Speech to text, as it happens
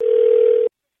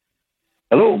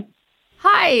Hello?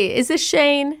 Hi, is this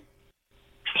Shane?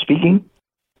 Speaking?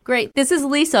 Great. This is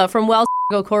Lisa from Wells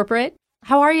Fargo Corporate.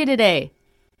 How are you today?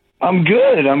 I'm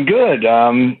good.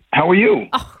 How are you?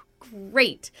 Oh,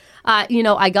 great.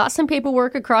 I got some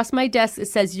paperwork across my desk that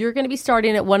says you're going to be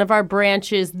starting at one of our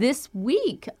branches this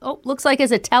week. Oh, looks like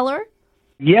as a teller?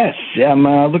 Yes, I'm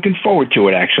looking forward to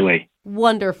it, actually.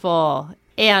 Wonderful.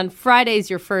 And Friday's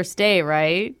your first day,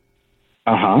 right?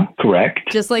 Uh-huh, correct.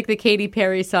 Just like the Katy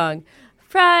Perry song.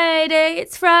 Friday,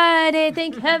 it's Friday,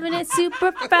 thank heaven it's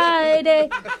Super Friday.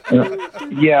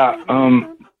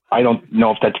 I don't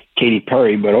know if that's Katy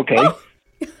Perry, but okay. Oh.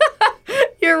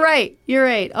 You're right.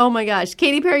 Oh my gosh.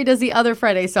 Katy Perry does the other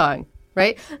Friday song,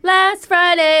 right? Last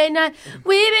Friday night,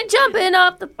 we've been jumping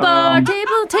off the bar,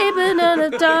 table taping on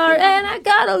a door, and I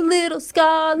got a little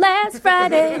scar last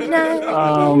Friday night.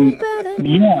 All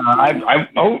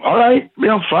right.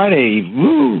 Friday.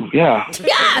 Woo, yeah.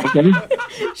 Yeah, Okay.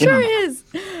 sure is.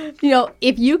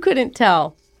 If you couldn't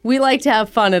tell, we like to have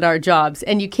fun at our jobs,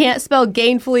 and you can't spell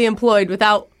gainfully employed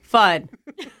without fun.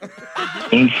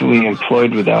 Gainfully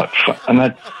employed without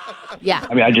fun. Yeah.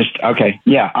 Okay.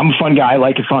 Yeah, I'm a fun guy. I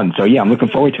like it fun. So, yeah, I'm looking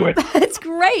forward to it. That's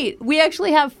great. We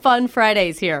actually have fun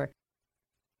Fridays here.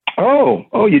 Oh,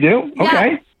 you do? Yeah.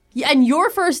 Okay. Yeah, and your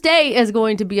first day is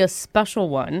going to be a special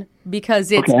one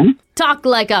because it's Talk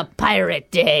Like a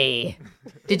Pirate Day.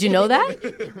 Did you know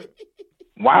that?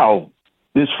 Wow.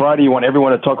 This Friday, you want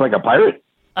everyone to talk like a pirate?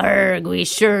 Arg, we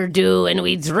sure do, and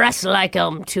we dress like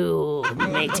 'em too,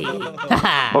 matey.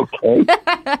 Okay.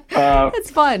 It's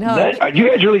fun, huh? You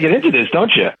guys really get into this,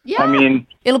 don't you? Yeah. I mean,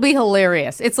 it'll be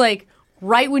hilarious. It's like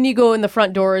right when you go in the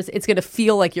front doors, it's going to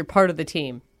feel like you're part of the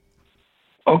team.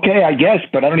 okay, I guess,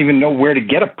 but I don't even know where to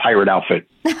get a pirate outfit.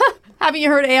 Haven't you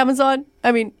heard of Amazon?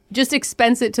 I mean, just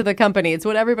expense it to the company. It's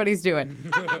what everybody's doing.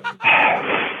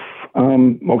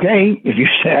 Okay, if you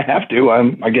say I have to,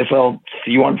 I guess I'll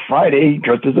see you on Friday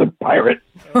dressed as a pirate.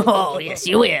 Oh, yes,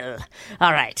 you will.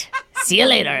 All right. See you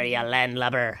later, you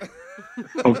landlubber.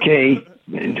 Okay,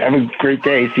 have a great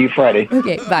day. See you Friday.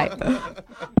 Okay, bye.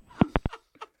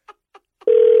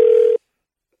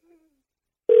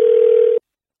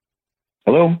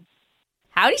 Hello?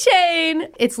 Howdy, Shane.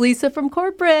 It's Lisa from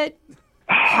Corporate.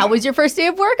 How was your first day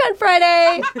of work on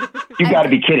Friday? You got to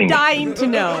be kidding me. Dying to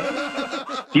know.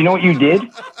 Do you know what you did?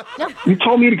 No. You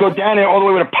told me to go down there all the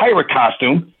way with a pirate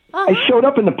costume. I showed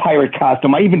up in the pirate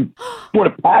costume. I even bought a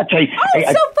patch. So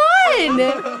fun!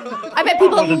 I bet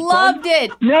people loved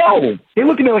it. No, they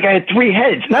looked at me like I had three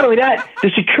heads. Not only that,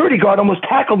 the security guard almost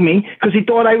tackled me because he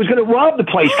thought I was going to rob the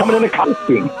place coming in a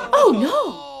costume. Oh,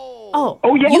 no.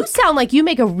 Oh, yeah. You sound like you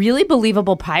make a really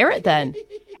believable pirate then.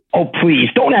 Oh, please,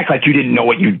 don't act like you didn't know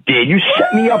what you did. You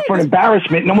set me up for an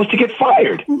embarrassment and almost to get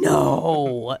fired.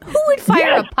 No. Who would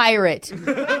fire a pirate?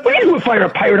 What do you would fire a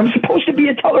pirate? I'm supposed to be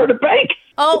a teller at a bank.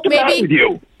 Oh, What's the matter with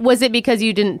you? Was it because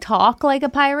you didn't talk like a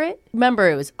pirate? Remember,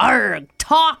 it was arg,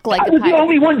 talk like I a was the pirate.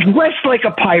 only one dressed like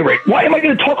a pirate. Why am I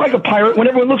going to talk like a pirate when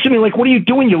everyone looks at me like, what are you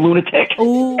doing, you lunatic?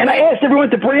 Ooh. And I asked everyone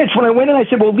at the branch when I went in, I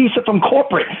said, well, Lisa from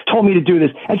corporate told me to do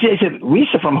this. And I said,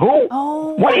 Lisa from who?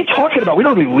 Oh. What are you talking about? We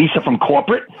don't need Lisa from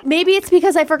corporate. Maybe it's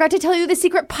because I forgot to tell you the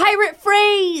secret pirate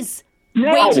phrase.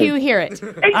 No. Wait till you hear it.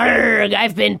 Arg,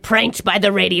 I've been pranked by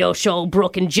the radio show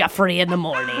Brooke and Jeffrey in the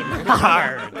morning.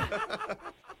 Arg.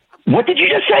 What did you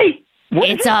just say?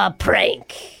 It's a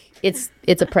prank. It's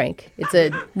a prank. It's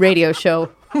a radio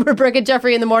show where Brooke and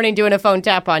Jeffrey in the morning doing a phone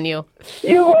tap on you.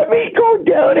 You let me go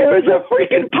down there as a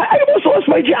freaking I almost lost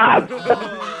my job.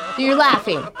 So you're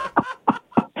laughing.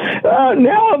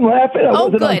 Now I'm laughing. Oh,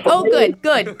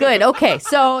 good. Okay,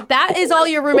 so that is all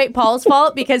your roommate Paul's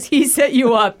fault because he set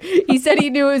you up. He said he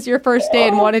knew it was your first day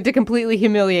and wanted to completely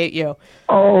humiliate you.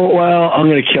 Oh, well, I'm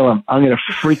going to kill him. I'm going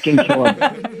to freaking kill him.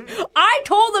 I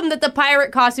told him that the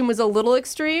pirate costume was a little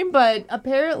extreme, but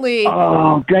apparently...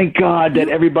 Oh, thank God that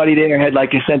everybody there had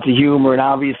like a sense of humor, and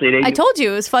obviously they... I told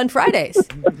you, it was fun Fridays.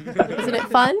 Isn't it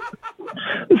fun?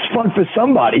 It's fun for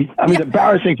somebody. I mean, it's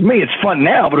embarrassing to me. It's fun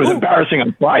now, but it was embarrassing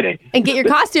on Friday. And get your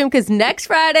costume, because next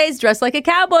Friday's Dress Like a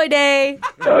Cowboy Day.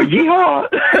 Yeehaw!